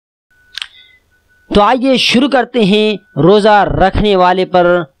تو آئیے شروع کرتے ہیں روزہ رکھنے والے پر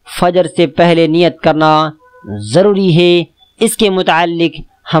فجر سے پہلے نیت کرنا ضروری ہے، اس کے متعلق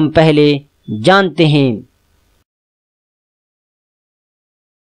ہم پہلے جانتے ہیں۔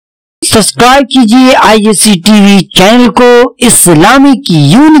 سبسکرائب کیجئے IAC TV چینل کو اسلامک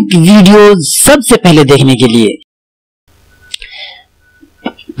یونیک ویڈیوز سب سے پہلے دیکھنے کے لیے۔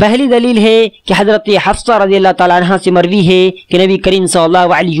 پہلی دلیل ہے کہ حضرت حفصہ رضی اللہ تعالیٰ عنہ سے مروی ہے کہ نبی کریم صلی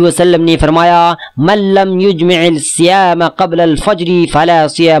اللہ علیہ وسلم نے فرمایا من لم یجمع الصیام قبل الفجر فلا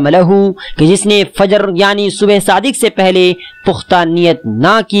صیام له، کہ جس نے فجر یعنی صبح صادق سے پہلے پختہ نیت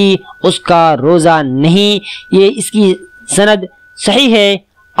نہ کی اس کا روزہ نہیں۔ یہ اس کی سند صحیح ہے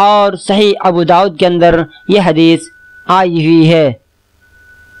اور صحیح ابو داؤد کے اندر یہ حدیث آئی ہوئی ہے۔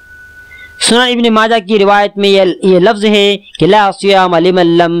 سنن ابن ماجہ کی روایت میں یہ لفظ ہے کہ لا صیام لمن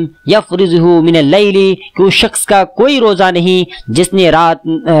لم یفرضہ من اللیل، کہ اس شخص کا کوئی روزہ نہیں جس نے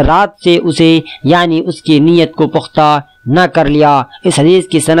رات سے اسے یعنی اس کی نیت کو پختہ نہ کر لیا۔ اس حدیث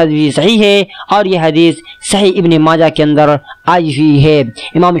کی سند بھی صحیح ہے اور یہ حدیث صحیح ابن ماجہ کے اندر آئی ہوئی ہے۔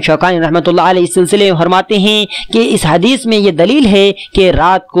 امام شوکانی رحمۃ اللہ علیہ اس سلسلے میں فرماتے ہیں کہ اس حدیث میں یہ دلیل ہے کہ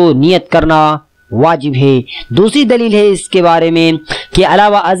رات کو نیت کرنا واجب ہے۔ دوسری دلیل ہے اس کے بارے میں کہ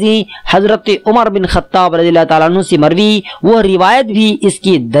علاوہ ازیں حضرت عمر بن خطاب رضی اللہ تعالیٰ عنہ سے مروی وہ روایت بھی اس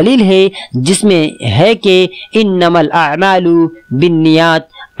کی دلیل ہے جس میں ہے کہ انما الاعمال بالنیات،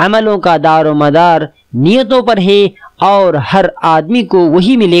 عملوں کا دار و مدار نیتوں پر ہے اور ہر آدمی کو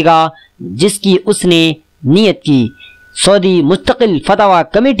وہی ملے گا جس کی اس نے نیت کی۔ سعودی مستقل فتویٰ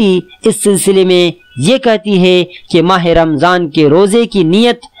کمیٹی اس سلسلے میں یہ کہتی ہے کہ ماہ رمضان کے روزے کی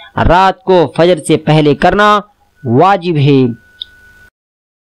نیت رات کو فجر سے پہلے کرنا واجب ہے۔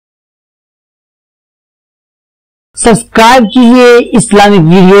 سبسکرائب کیجئے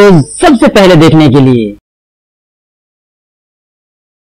اسلامک ویڈیوز سب سے پہلے دیکھنے کے لیے۔